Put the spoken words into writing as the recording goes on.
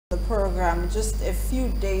program, just a few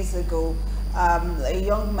days ago, a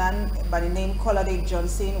young man by the name Kolade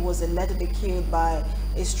Johnson was allegedly killed by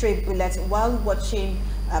a stray bullet while watching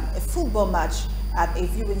a football match at a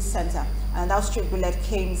viewing center. And that stray bullet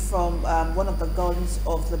came from one of the guns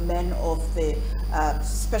of the men of the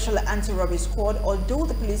Special Anti-Robbery Squad, although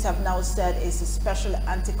the police have now said it's a Special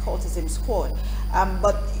Anti-Cultism Squad.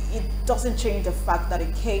 But it doesn't change the fact that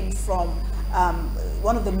it came from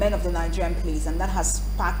one of the men of the Nigerian police, and that has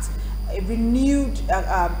sparked a renewed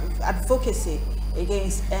advocacy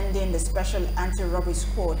against ending the Special Anti-Robbery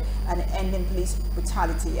Squad and ending police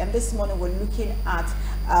brutality. And this morning we're looking at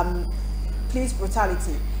police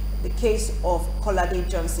brutality, the case of Kolade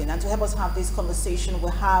Johnson. And to help us have this conversation,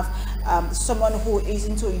 we have someone who is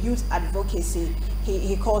into youth advocacy.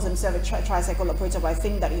 He calls himself a tricycle operator, but I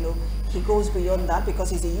think that, you know, he goes beyond that because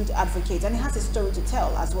he's a youth advocate and he has a story to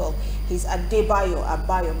tell as well. He's Adebayo,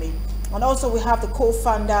 Abayomi. And also we have the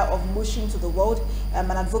co-founder of Mushing to the World,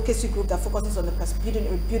 an advocacy group that focuses on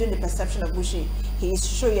rebuilding the perception of Mushing. He is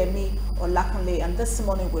Shoyemi Olakunle, and this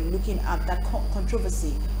morning we're looking at that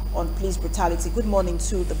controversy on police brutality. Good morning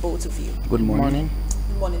to the both of you. Good morning.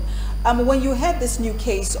 Good morning. When you heard this new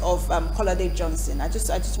case of Kolade Johnson, I just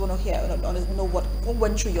want to know what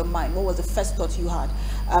went through your mind. What was the first thought you had?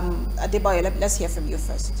 Adebayo, let's hear from you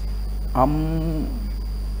first.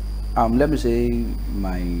 Let me say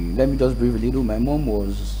let me just briefly do. My mom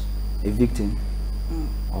was a victim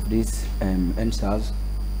of this FSARS.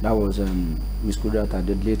 That was Miss Kudrat,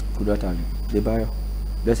 the late Kudrat Adebayo,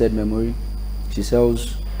 blessed memory. She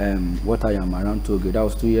sells what I am around Togo. That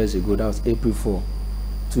was 2 years ago. That was April 4.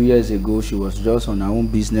 2 years ago, she was just on her own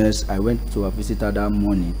business. I went to visit her that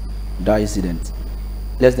morning, that incident.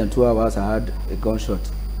 Less than 2 hours, I had a gunshot.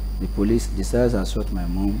 The police, the SARS has shot my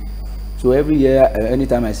mom. So every year,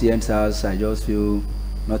 anytime I see SARS, I just feel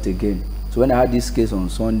not again. So when I had this case on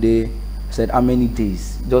Sunday, I said, how many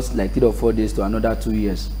days? Just like 3 or 4 days to another 2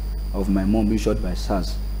 years of my mom being shot by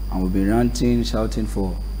SARS. And we've been ranting, shouting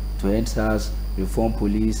to end SARS, reform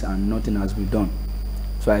police, and nothing has been done.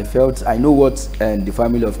 So I felt, I know what the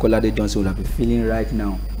family of Kolade Johnson will have been feeling right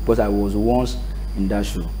now, because I was once in that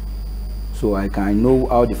show. So I know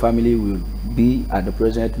how the family will be at the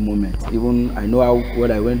present moment. Even I know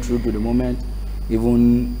what I went through to the moment,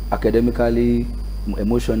 even academically,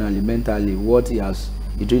 emotionally, mentally,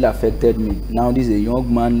 it really affected me. Now this is a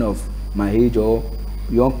young man of my age, or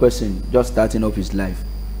young person just starting up his life.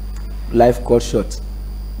 Life cut short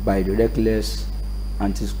by the reckless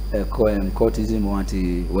anti-cultism or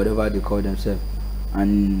anti-whatever they call themselves.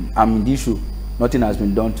 And I'm in this issue. Nothing has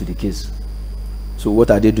been done to the case. So what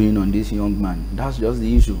are they doing on this young man? That's just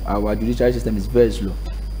the issue. Our judicial system is very slow.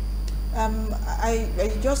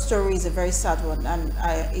 Your story is a very sad one, and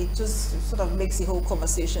it just sort of makes the whole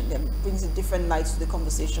conversation, then brings a different light to the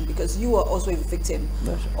conversation, because you are also a victim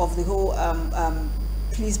of the whole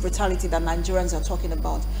police brutality that Nigerians are talking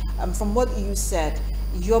about. From what you said,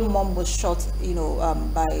 your mom was shot,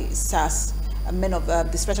 by SARS, men of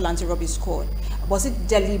the Special Anti-Robbery Squad. Was it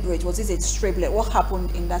deliberate? Was it a stray bullet? What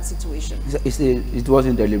happened in that situation? It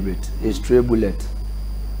wasn't deliberate. A stray bullet.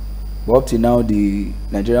 But up to now, the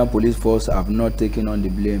Nigerian police force have not taken on the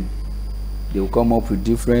blame. They will come up with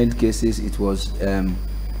different cases. It was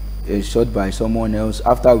shot by someone else.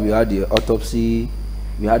 After we had the autopsy,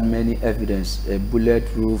 we had many evidence, a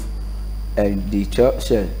bulletproof, and the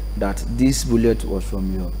shell that this bullet was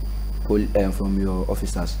from your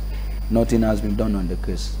officers. Nothing has been done on the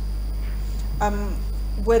case.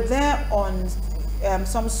 Were there on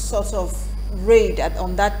some sort of raid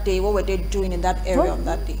on that day? What were they doing in that area on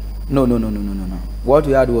that day? No. What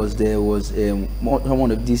we had was, there was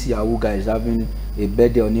someone of these Yahoo guys having a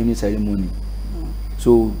birthday or naming ceremony.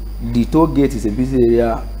 So the toll gate is a busy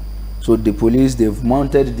area. So the police, they've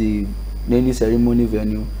mounted the naming ceremony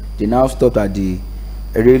venue. They now stopped at the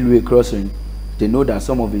railway crossing. They know that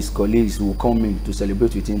some of his colleagues will come in to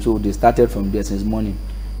celebrate with him. So they started from there since morning.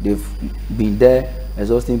 They've been there,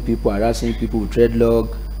 exhausting people, harassing people with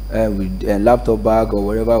dreadlock, with a laptop bag or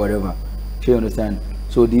whatever. You understand?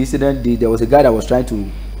 So the incident, there was a guy that was trying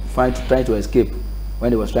to escape when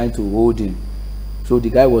they was trying to hold him. So the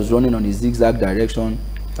guy was running on his zigzag direction.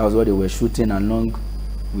 That was what they were shooting along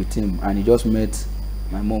with him, and he just met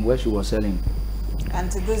my mom where she was selling. And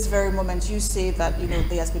to this very moment, you say that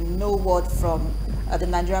there has been no word from the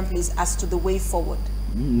Nigerian police as to the way forward.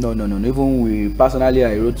 No. Even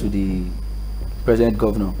I wrote to the present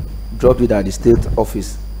governor, dropped it at the state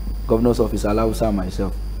office, governor's office, Alausa,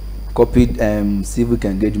 myself, copied civic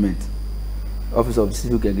engagement, office of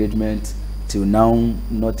civic engagement. Till now,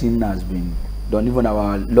 nothing has been done. Even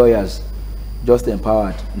our lawyers, just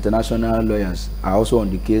empowered international lawyers, are also on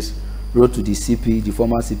the case. wrote to the CP, the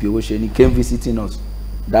former CP Shoyemi, came visiting us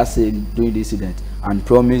that same during the incident and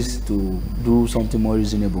promised to do something more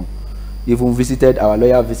reasonable. Even visited, our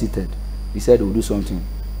lawyer visited. He said we'll do something.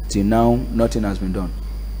 Till now, nothing has been done.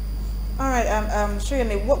 All right,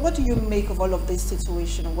 Shoyemi, what do you make of all of this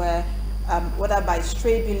situation where, whether by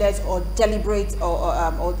stray bullets or deliberate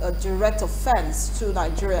or direct offense to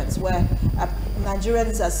Nigerians, where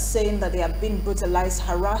Nigerians are saying that they are being brutalized,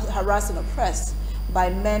 harassed and oppressed by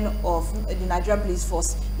men of the Nigerian police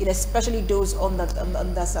force, especially those on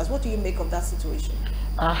the SARS? What do you make of that situation?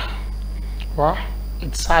 Well,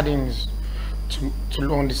 it saddens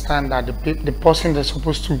to understand that the person that's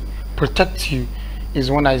supposed to protect you is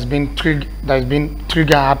one that is being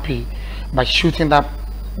trigger happy by shooting that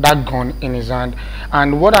gun in his hand.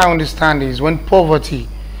 And what I understand is when poverty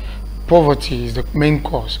is the main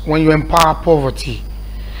cause. When you empower poverty,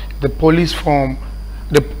 the police form,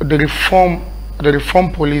 the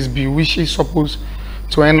reform police bill, which is supposed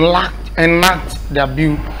to enact their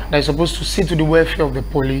bill that is supposed to see to the welfare of the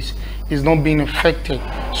police, is not being affected.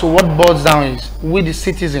 So what boils down is, we the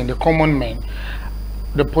citizen, the common man,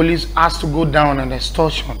 the police has to go down on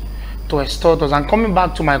extortion to extort us. And coming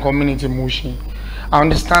back to my community, Mushin, I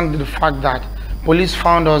understand the fact that police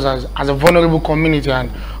found us as a vulnerable community,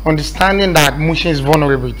 and understanding that Mushin is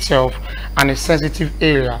vulnerable itself and a sensitive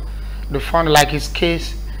area, they found, like his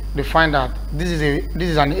case, they find that this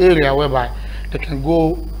is an area whereby they can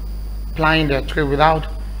go plying their trade without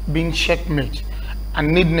being checkmate.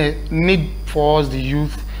 And need for us, the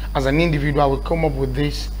youth, as an individual, will come up with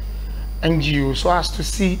this NGO so as to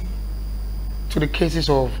see to the cases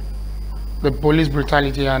of the police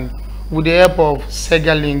brutality. And with the help of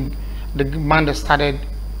Segaling, the man that started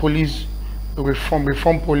police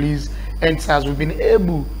reform police, NSAS, we've been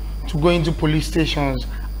able to go into police stations,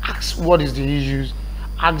 ask what is the issues,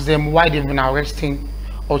 ask them why they've been arresting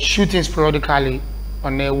or shooting sporadically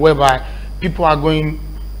on there, whereby people are going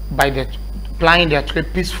by plying their trade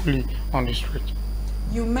peacefully on the street.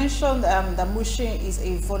 You mentioned that Mushin is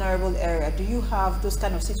a vulnerable area. Do you have those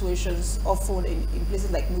kind of situations often in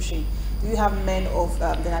places like Mushin? Do you have men of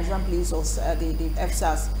the Nigerian police or the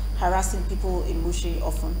FSARS harassing people in Mushin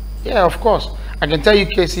often? Yeah, of course. I can tell you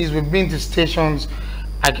cases. We've been to stations.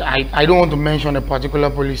 I don't want to mention a particular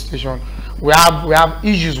police station. We have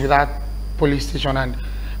issues with that police station, and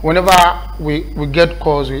whenever we get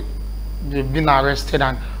calls, they've been arrested,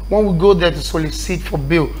 and when we go there to solicit for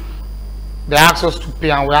bail, they ask us to pay,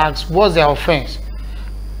 and we ask, what's their offense?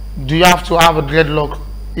 Do you have to have a dreadlock?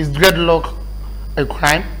 Is dreadlock a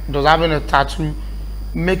crime? Does having a tattoo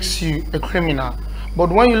makes you a criminal? But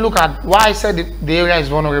when you look at why I said the area is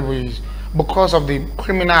vulnerable, is because of the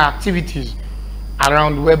criminal activities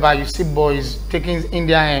around, whereby you see boys taking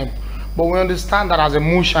Indian hemp. But we understand that as a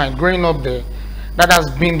Mushin growing up there, that has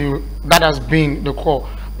been the core.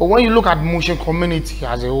 But when you look at Mushin community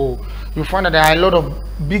as a whole, you find that there are a lot of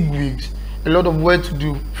big wigs, a lot of work to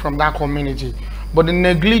do from that community. But the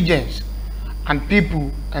negligence and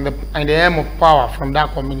people and the aim of power from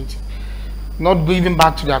that community, not giving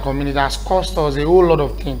back to their community, has cost us a whole lot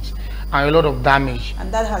of things and a lot of damage.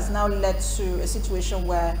 And that has now led to a situation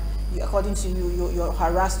where, according to you, you're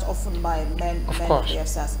harassed often by men of the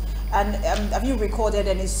FSARS. And have you recorded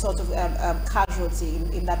any sort of casualty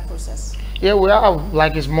in that process? Yeah, we have,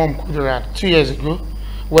 like his mom, Kudirat, 2 years ago,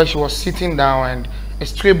 where she was sitting down and a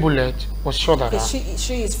stray bullet was shot at her.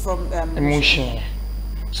 She is from Mushin.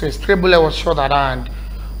 So a stray bullet was shot at her, and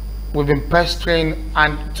we've been pestering.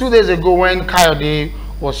 And 2 days ago, when Kayode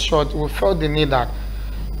was shot, we felt the need that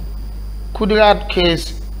Kudirat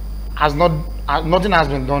case nothing has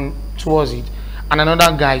been done towards it, and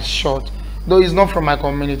another guy is shot. Though he's not from my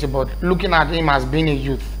community, but looking at him as being a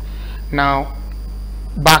youth. Now,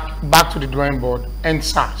 back to the drawing board,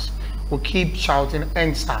 NSAS. We keep shouting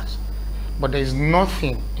NSAS, but there is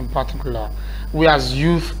nothing in particular. We as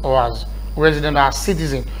youth or as resident or as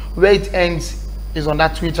citizen, where it ends is on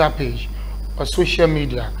that Twitter page or social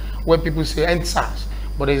media, where people say NSAS,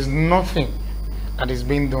 but there is nothing that is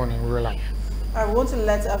being done in real life. I want to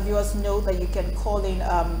let our viewers know that you can call in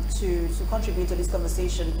to contribute to this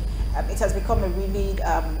conversation. It has become a really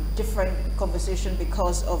different conversation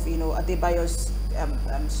because of Adebayo's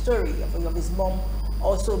story of his mom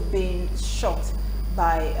also being shot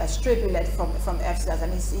by a stray bullet from FSARS,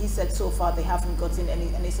 and he said so far they haven't gotten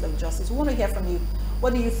any sort of justice. We want to hear from you.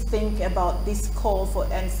 What do you think about this call for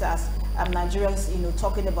NSAS? Nigerians,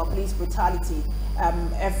 talking about police brutality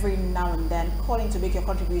every now and then, calling to make your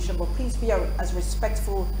contribution, but please be as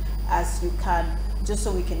respectful as you can, just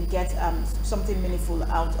so we can get something meaningful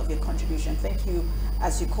out of your contribution. Thank you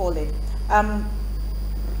as you call it.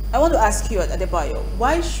 I want to ask you, Adebayo,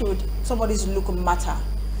 why should somebody's look matter?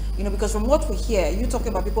 You know, because from what we hear, you talking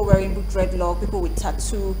about people wearing dreadlock, people with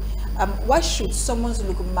tattoo. Why should someone's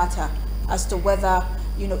look matter as to whether,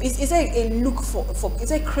 you know, is there a look for is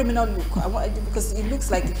there a criminal look? Because it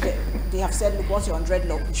looks like they have said, look, once you're on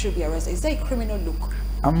dreadlock, you should be arrested. Is there a criminal look?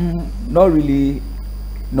 Not really,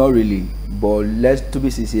 but to be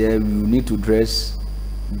sincere, you need to dress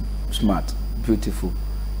smart, beautiful,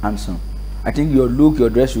 handsome. I think your look, your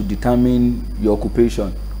dress should determine your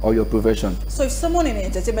occupation or your profession. So if someone in the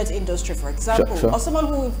entertainment industry, for example, or someone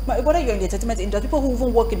who, whether you're in the entertainment industry, people who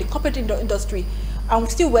even work in the corporate industry and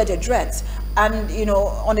still wear their dreads, and you know,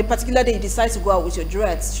 on a particular day you decide to go out with your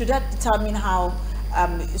dreads, should that determine how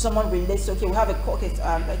someone relates to, okay, we have a call,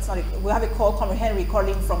 we have a call, Comrade Henry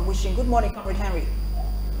calling from Wishing. Good morning, Comrade Henry.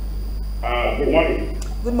 Good morning.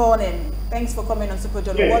 Good morning. Thanks for coming on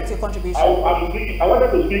SuperDawN. Yes. What's your contribution? I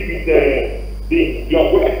wanted to speak with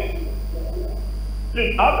your guest.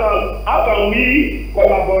 Please, how can we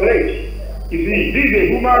collaborate? You see, this is a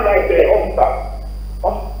human rights officer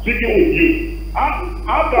speaking with you.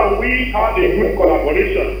 How can we have a good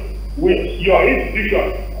collaboration with your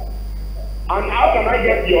institution? And how can I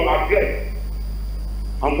get your address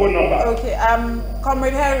and phone number? Okay,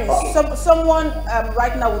 Comrade Harry, someone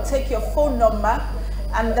right now will take your phone number,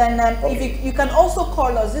 and then if you can also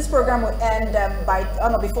call us. This program will end by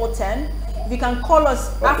before 10. If you can call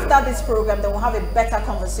us after this program, then we'll have a better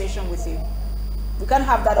conversation with you. We can't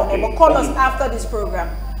have that on air, but call us after this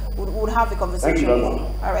program. We'll have a conversation with you.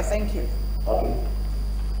 All right, thank you. Okay.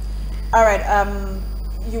 All right,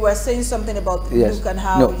 you were saying something about the look and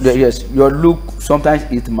how... Yes, your look, sometimes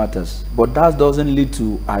it matters, but that doesn't lead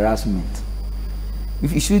to harassment.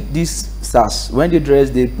 If you shoot these SARS, when they dress,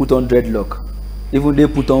 they put on dreadlock. Even they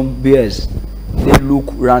put on beards. They look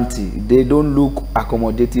ranty. They don't look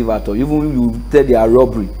accommodative at all. Even when you tell they are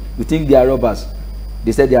robbery, you think they are robbers.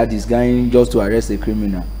 They said they are disguising just to arrest a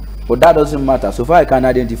criminal. But that doesn't matter. So far I can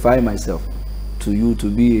identify myself to you to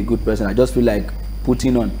be a good person. I just feel like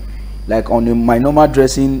putting on, like on my normal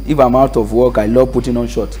dressing, if I'm out of work, I love putting on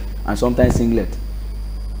shorts and sometimes singlet.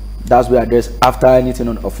 That's where I dress after anything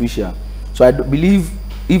on official. So I believe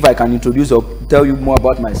if I can introduce or tell you more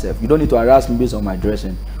about myself, you don't need to harass me based on my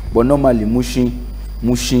dressing. But normally, mushin,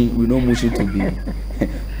 we know mushin to be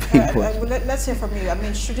people. Let's hear from you. I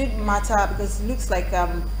mean, should it matter? Because it looks like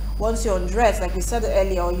once you're undressed, like we said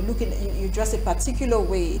earlier, or you dress a particular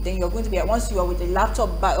way, then you're going to be, once you are with a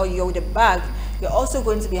laptop bag or you're with a bag, you're also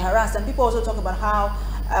going to be harassed. And people also talk about how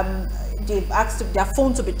they've asked their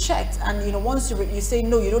phone to be checked, and you know, once you say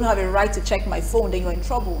no, you don't have a right to check my phone, then you're in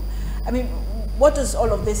trouble. I mean, what does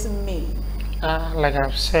all of this mean? Like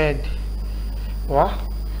I've said, what?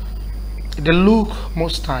 The look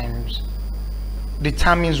most times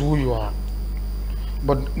determines who you are,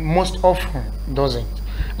 but most often doesn't.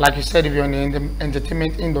 Like you said, if you're in the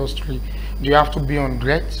entertainment industry, do you have to be on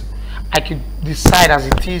dreads? I could decide as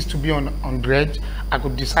it is to be on dreads. I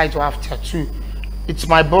could decide to have tattoo. It's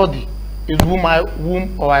my body. It's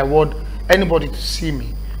whom or I want anybody to see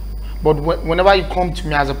me. But whenever you come to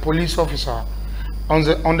me as a police officer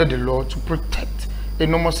under the law to protect a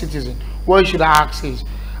normal citizen, what you should ask is,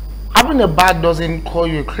 having a bag doesn't call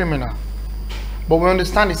you a criminal, but we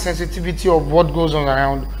understand the sensitivity of what goes on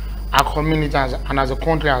around our community and as a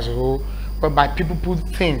country as a whole, whereby people put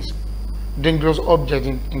things, dangerous objects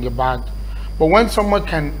in the bag. But when someone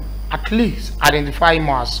can at least identify him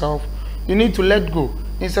or herself, you need to let go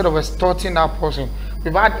instead of extorting that person.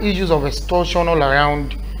 We've had issues of extortion all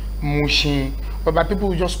around Mushin, whereby people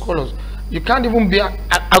will just call us. You can't even be, okay,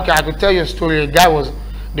 I could tell you a story. They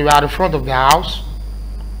were at the front of their house.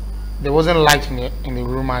 There wasn't light in the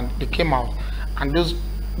room, and they came out, and those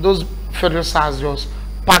federal SARS just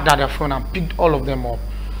parked at their front and picked all of them up.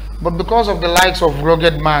 But because of the likes of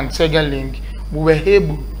rugged man Segelink, we were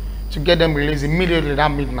able to get them released immediately that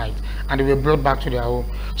midnight, and they were brought back to their home.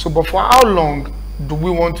 So, but for how long do we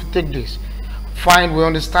want to take this? Fine, we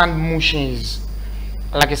understand Mushin is,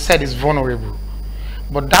 like I said, is vulnerable,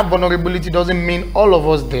 but that vulnerability doesn't mean all of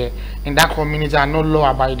us there in that community are not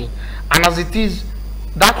law-abiding. And as it is,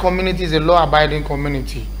 that community is a law-abiding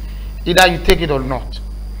community. Either you take it or not.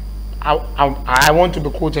 I want to be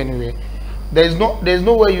quoted anyway. There's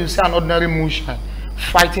no way you see an ordinary Mushin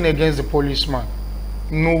fighting against the policeman.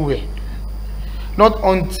 Nowhere. Not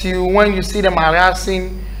until when you see them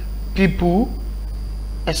harassing people,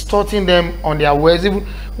 extorting them on their wares. Even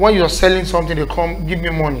when you're selling something, they come, give me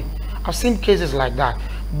money. I've seen cases like that.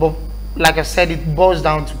 But like I said, it boils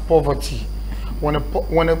down to poverty. When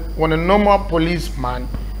a normal policeman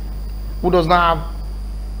who does not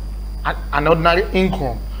have an ordinary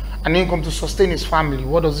income an income to sustain his family,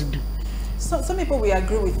 what does it do? So some people will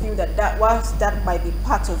agree with you that whilst that might be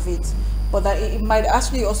part of it, but that it might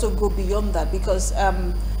actually also go beyond that, because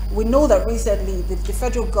we know that recently the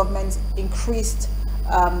federal government increased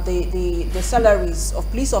the salaries of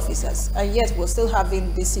police officers, and yet we're still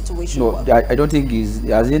having this situation. No, I don't think it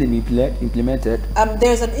has been implemented.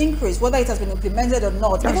 There's an increase, whether it has been implemented or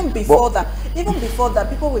not. Even before that,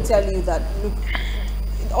 people will tell you that, look,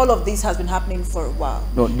 all of this has been happening for a while.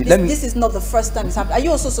 No, this is not the first time it's happening. Are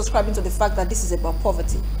you also subscribing to the fact that this is about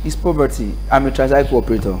poverty? It's poverty. I'm a tricycle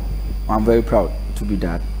operator. I'm very proud to be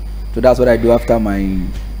that. So that's what I do after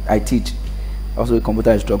I teach. Also a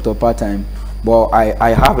computer instructor part-time. But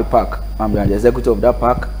I have a park. I'm the executive of that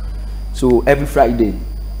park. So every Friday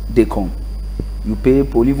they come. You pay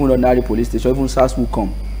even ordinary police station, even SARS will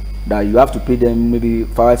come. That you have to pay them maybe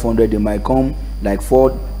 500. They might come like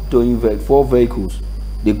 4 vehicles.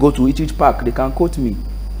 They go to each park. They can quote me.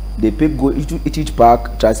 They pay go each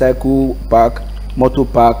park, tricycle park, motor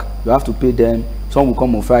park. You have to pay them. Some will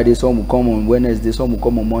come on Friday, some will come on Wednesday, some will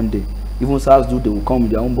come on Monday. Even SARS they will come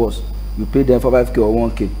with their own bus. You pay them for 5K or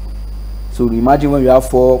 1K. So imagine when you have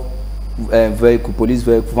 4 police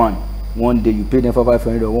vehicle van, one day you pay them for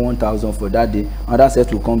 500 or 1,000 for that day, and that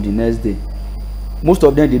set will come the next day. Most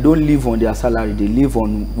of them, they don't live on their salary. They live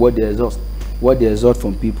on what they exhaust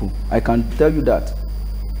from people. I can tell you that.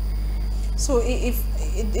 So if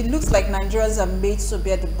it looks like Nigerians are made to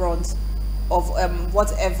bear the brunt of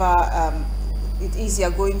whatever it is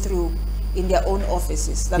you're going through in their own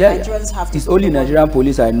offices, that Nigerians have to. It's only Nigerian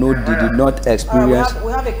police I know they did not experience.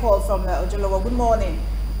 We have a call from Ojolowo. Good morning.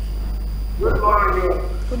 Good morning.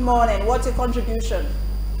 Good morning. What's your contribution?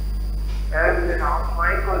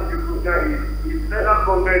 My contribution is federal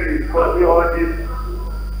government is causing all this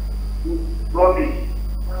rubbish.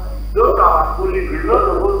 Those are police is not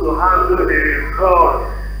supposed to handle the fraud.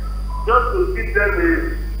 Just to keep them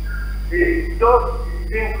a just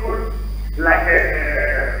simple like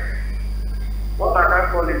what I can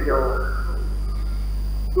call it,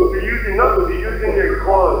 to be using, not to be using a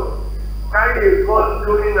gun, carry a gun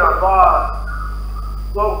blowing about,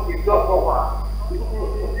 talk with talk over.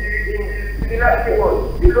 In the last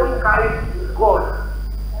one, you don't carry gun.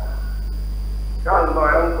 That's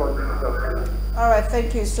my own contribution. All right,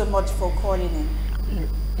 thank you so much for calling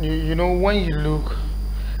in. You know, when you look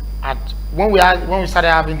at when we started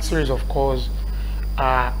having series of calls,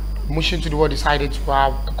 Motion to the World decided to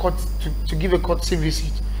have to give a courtesy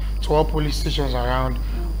visit to all police stations around.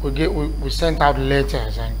 We sent out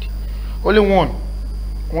letters, and only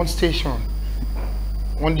one station,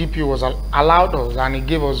 one DP was allowed us, and he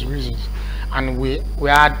gave us reasons, and we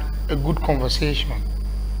had a good conversation.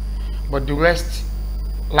 But the rest,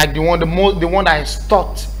 like the one that is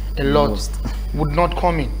taught a lot, would not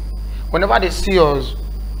come in. Whenever they see us,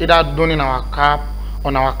 either donning our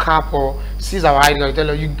cap or sees our ID, they tell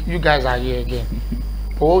us, you guys are here again.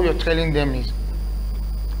 But what we are telling them is,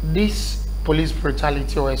 this police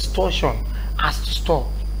brutality or extortion has to stop.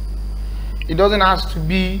 It doesn't have to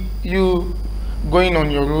be you going on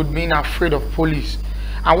your road being afraid of police.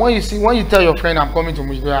 And when you tell your friend, I'm coming to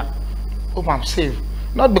Mujibia, hope I'm safe.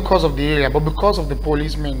 Not because of the area, but because of the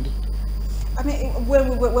policemen. I mean, when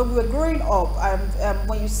we were growing up,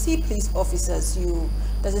 when you see police officers,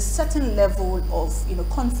 there's a certain level of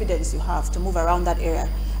confidence you have to move around that area,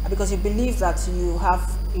 because you believe that you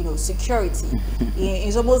have security.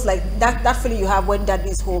 It's almost like that feeling you have when dad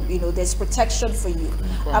is home. There's protection for you.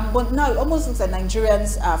 But now it almost looks like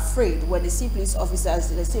Nigerians are afraid when they see police officers,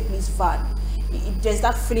 they see police van. There's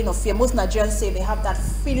that feeling of fear. Most Nigerians say they have that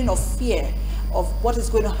feeling of fear of what is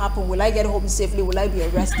going to happen. Will I get home safely? Will I be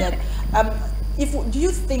arrested? Do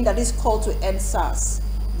you think that this call to end SARS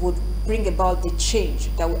would bring about the change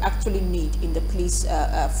that we actually need in the police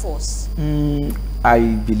force? I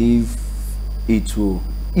believe it will.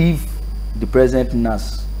 If the present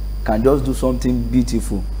nurse can just do something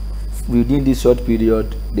beautiful within this short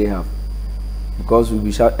period they have, because we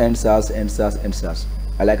will shout end SARS, end SARS, end SARS.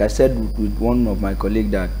 And like I said with one of my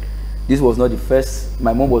colleagues, that this was not the first,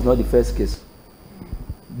 my mom was not the first case.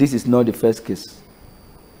 This is not the first case.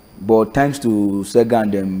 But thanks to Sega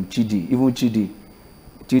and Chidi, even Chidi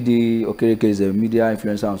Okereke is a media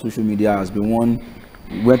influencer on social media, has been one,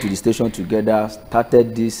 went to the station together,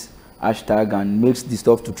 started this hashtag and makes this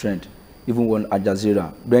stuff to trend. Even when Al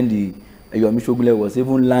Jazeera, when the Abayomi was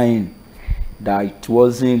even lying that it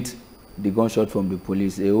wasn't the gunshot from the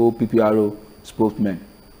police, a whole PPRO spokesman.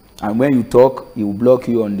 And when you talk, he will block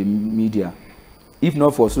you on the media. If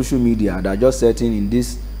not for social media that just setting in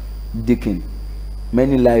this decade,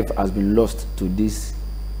 many lives has been lost to this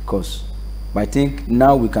cause. But I think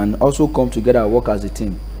now we can also come together and work as a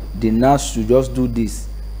team the NAS should just do this.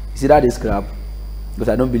 You see that they scrap? Because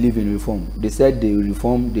I don't believe in reform. They said they will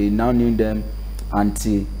reform, they now name them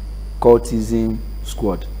anti-cultism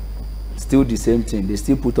squad. Still the same thing. They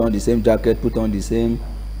still put on the same jacket, put on the same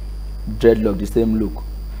dreadlock, the same look.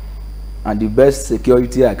 And the best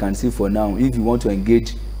security I can see for now, if you want to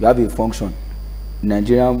engage, you have a function.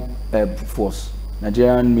 Nigerian force,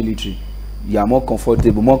 Nigerian military, you are more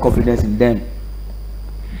comfortable, more confidence in them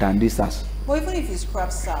than this SARS. But even if you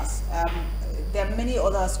scrap SARS, there are many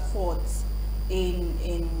other squads in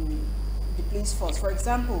the police force. For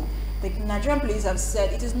example, the Nigerian police have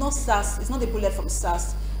said it is not SARS, it's not a bullet from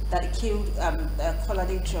SARS that killed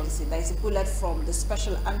Kolade Johnson. That is a bullet from the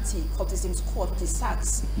Special Anti-Cultism Squad, the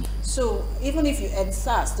SARS. So even if you end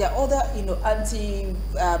SARS, there are other,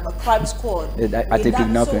 anti-crime squad. I think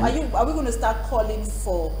so are we going to start calling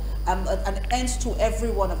for an end to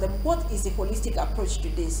every one of them? What is a holistic approach to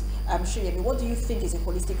this? Shoyemi, what do you think is a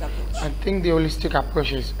holistic approach? I think the holistic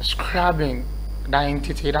approach is scrubbing that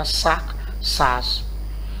entity, that SARS,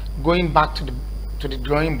 going back to the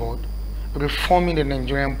drawing board, reforming the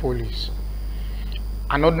Nigerian police.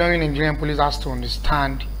 An ordinary Nigerian police has to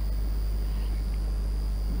understand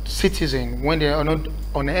citizens when they are not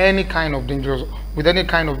on any kind of dangerous, with any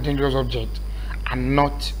kind of dangerous object, and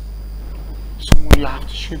not someone you have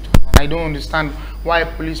to shoot. And I don't understand why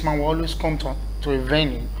a policeman will always come to a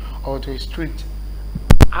venue or to a street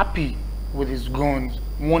happy with his guns,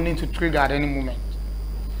 wanting to trigger at any moment.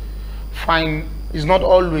 Fine, it's not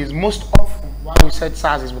always. Most often, why we said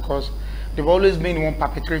SARS is because they've always been the one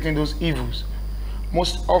perpetrating those evils.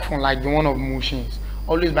 Most often, like the one of Mushins,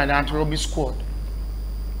 always by the anti-robbery squad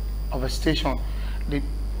of a station.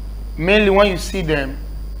 Mainly when you see them,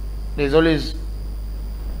 there's always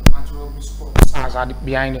anti-robbery squad SARS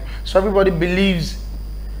behind them. So everybody believes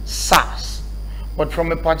SARS, but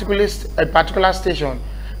from a particular station,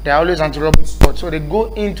 they're always anti-robbery squad. So they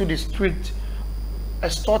go into the street,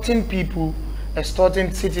 extorting people,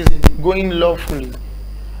 extorting citizens, going lawfully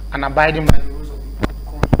and abiding by the rules of the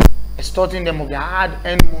country, extorting them of their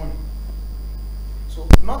hard-earned money. So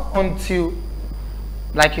not until,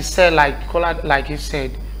 like he said,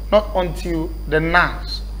 not until the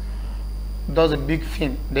NAS does a big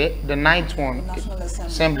thing, the ninth one, National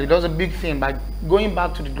Assembly does a big thing by going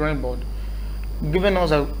back to the drawing board, giving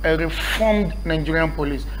us a reformed Nigerian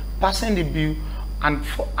police, passing the bill and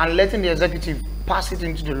letting the executive pass it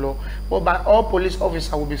into the law, but by all police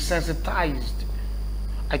officers will be sensitized.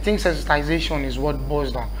 I think sensitization is what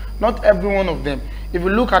boils down. Not every one of them. If you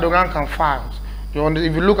look at the rank and files,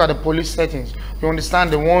 if you look at the police settings, you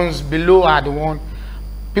understand the ones below are the one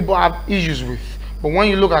people have issues with. But when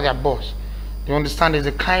you look at their boss, you understand there's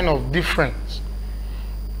a kind of difference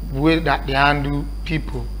way that they handle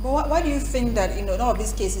people. But why do you think that in all of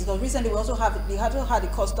these cases, because recently we also had a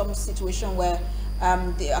customs situation where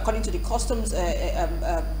according to the customs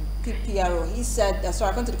PRO, he said,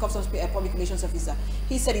 according to the customs public relations officer,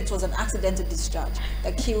 he said it was an accidental discharge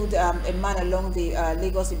that killed a man along the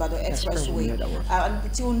Lagos-Ibadan expressway. And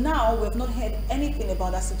until now, we have not heard anything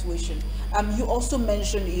about that situation. You also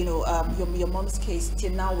mentioned, your mom's case.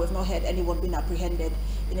 Till now, we have not heard anyone being apprehended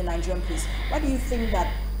in the Nigerian police. Why do you think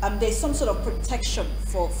that there's some sort of protection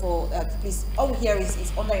for police? All we hear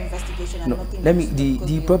is under investigation and nothing.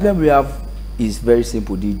 The problem we have is very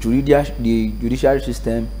simple. The judiciary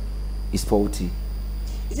system is faulty.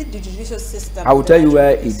 Is it the judicial system? I will tell you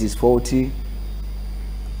where it is faulty.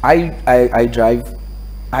 I drive.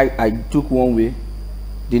 I took one way.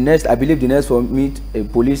 I believe the next for me, a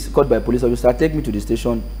police caught by a police officer, take me to the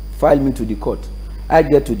station, file me to the court. I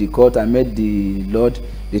get to the court, I met the Lord,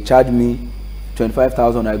 they charge me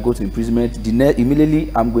 25,000, I go to imprisonment.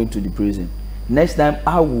 Immediately I'm going to the prison. Next time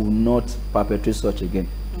I will not perpetrate such again.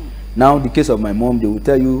 Now, the case of my mom, they will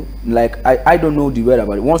tell you, like, I don't know the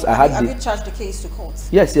whereabouts. Once I had Have you charged the case to court?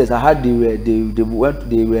 Yes, I had they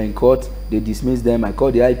were in court, they dismissed them. I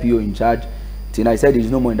called the IPO in charge. Till I said there is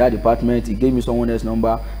no more in that department. He gave me someone else's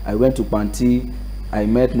number. I went to Panti, I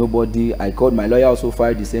met nobody. I called my lawyer, also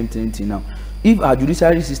filed the same thing till now. If our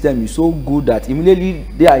judiciary system is so good that immediately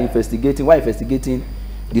they are investigating, while investigating,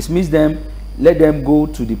 dismiss them, let them go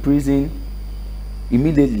to the prison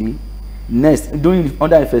immediately. Next,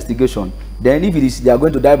 under investigation, then if it is they are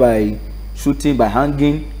going to die by shooting, by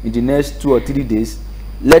hanging in the next 2 or 3 days,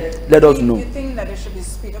 let us know. You think that there should be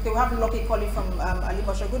speed? Okay, we have Lucky calling from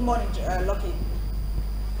Alimosho. Good morning, Lucky.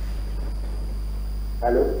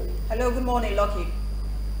 Hello. Hello. Good morning, Lucky.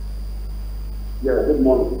 Yeah. Good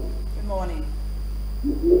morning. Good morning.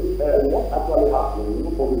 What actually happened?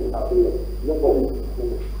 Nobody is happy. Nobody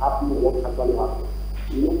is happy with what actually happened.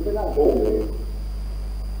 Federal government,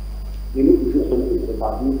 they need to do something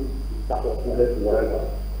about this that was needed to whatever.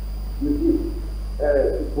 You see,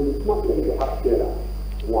 the policeman thing they have together.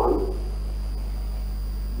 One,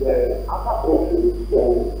 the upper portion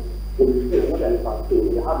from policemen, what I can say,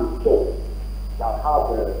 they have a store that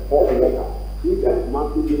have 4 letters. If there is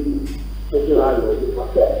massively specialized, you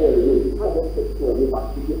can't just take care of it and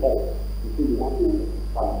keep it off. You see, you want to make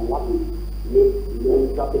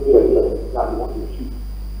capital that you want to shoot.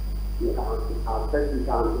 You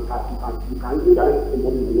can do that in the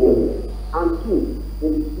morning. And two,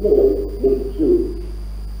 when it's small, when it's true,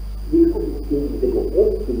 we could be saying they go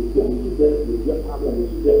home to the students, we get time and we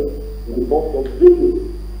them in the box of drinking.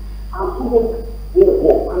 And someone will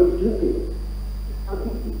go and drinking. And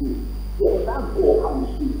people so that go how you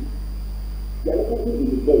see. There is something in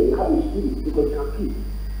the bed, how you see, because you can keep.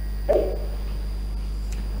 Hey.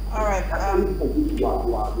 All right. You are drinking and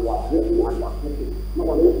you are smoking. No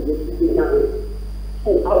one else is sitting here. So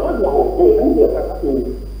I want to go.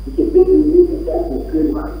 It's a big unique to screen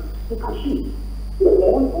right. You can see. So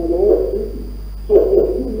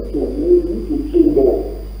you need to change more.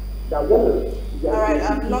 All right,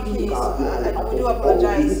 Lucky, we do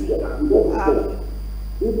apologize.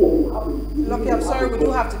 Lucky, I'm sorry, we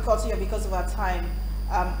do have to cut you because of our time.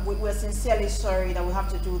 We're sincerely sorry that we have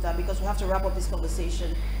to do that because we have to wrap up this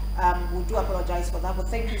conversation. We do apologize for that, but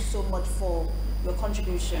thank you so much for your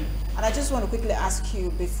contribution. And I just want to quickly ask you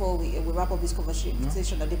before we wrap up this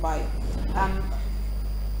conversation, Adebayo,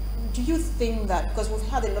 do you think that, because we've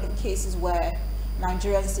had a lot of cases where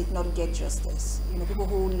Nigerians did not get justice, you know, people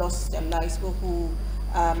who lost their lives, people who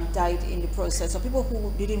died in the process, or people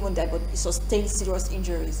who didn't even die but sustained serious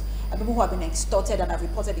injuries, and people who have been extorted and have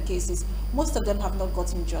reported the cases, most of them have not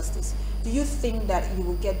gotten justice. Do you think that you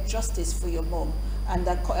will get justice for your mom, and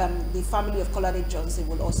that the family of Kolade Johnson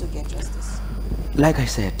will also get justice? Like I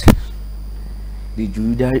said, the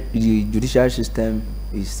judicial system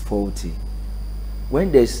is faulty.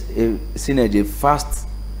 When there's a synergy, fast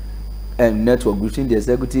network between the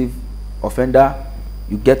executive offender,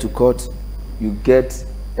 you get to court, you get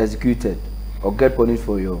executed or get punished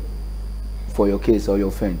for your case or your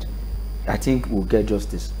offense, I think we'll get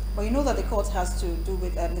justice. But you know that the court has to do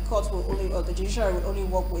with, the court will only, or the judiciary will only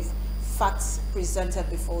work with facts presented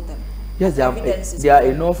before them. Yes, there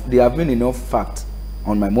have been enough facts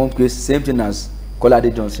on my mom's case, same thing as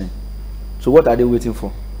Kolade Johnson. So what are they waiting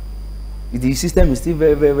for? The system is still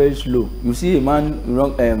very, very, very slow. You see a man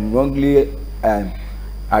wrongly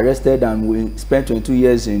arrested and will spend 22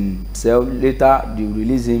 years in cell, later they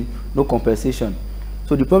release him, no compensation.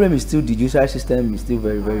 So the problem is still the judicial system is still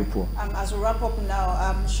very, very poor. As we wrap up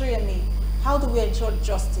now, Shoyemi, how do we ensure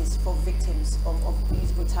justice for victims of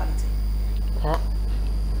police brutality? Well,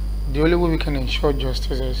 the only way we can ensure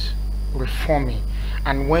justice is reforming.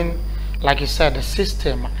 And when, like you said, the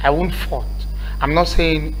system, I won't fault. I'm not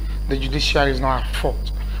saying the judiciary is not at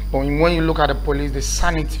fault, but when you look at the police, the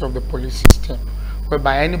sanity of the police system,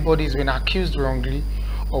 whereby anybody has been accused wrongly,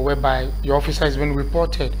 or whereby your officer has been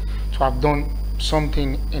reported to have done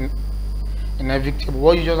something in evictable,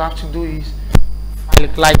 what you just have to do is file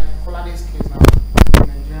it, like Kolade's case now. The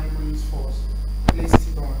Nigerian police force placed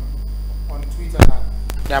it on Twitter that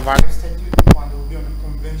they have arrested 3 people and they will be on a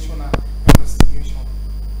conventional investigation.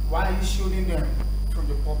 Why are you shielding them from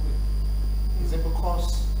the public? Is it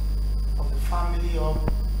because of the family, or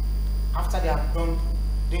after they have done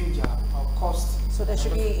danger or cost? So there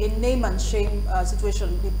should be a name and shame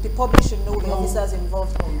situation. The public should know the officers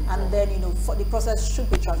involved, and then, you know, the process should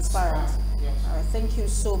be transparent. Yes. All right, thank you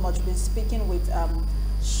so much. We've been speaking with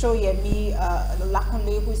Shoyemi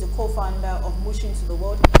Olakunle, who is the co-founder of Mushin to the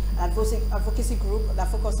World, an advocacy group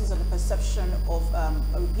that focuses on the perception of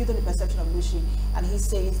rebuilding the perception of Mushin. And he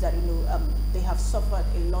says that, you know, they have suffered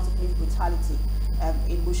a lot of police brutality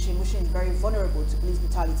in Mushin. Mushin is very vulnerable to police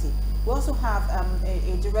brutality. We also have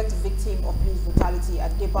a direct victim of police brutality,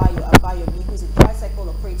 Adebayo, Abayomi, who is a tricycle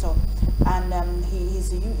operator, and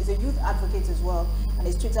he's a youth advocate as well, and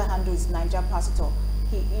his Twitter handle is Niger Pastor.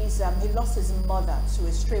 He lost his mother to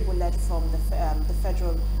a stray bullet from the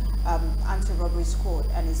federal anti-robbery squad,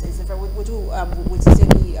 and we're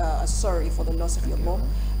sincerely sorry for the loss of your mom,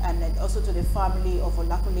 and then also to the family of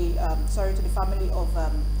Olakunle, sorry to the family of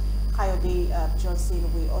Kolade Johnson.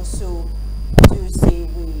 We also do say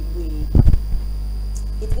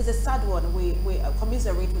it is a sad one. We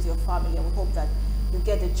commiserate with your family, and we hope that you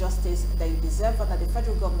get the justice that you deserve and that the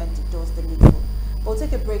federal government does the needful. We'll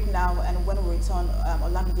take a break now, and when we return,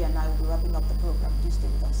 Olamide and I will be wrapping up the program. Do stay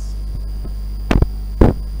with us.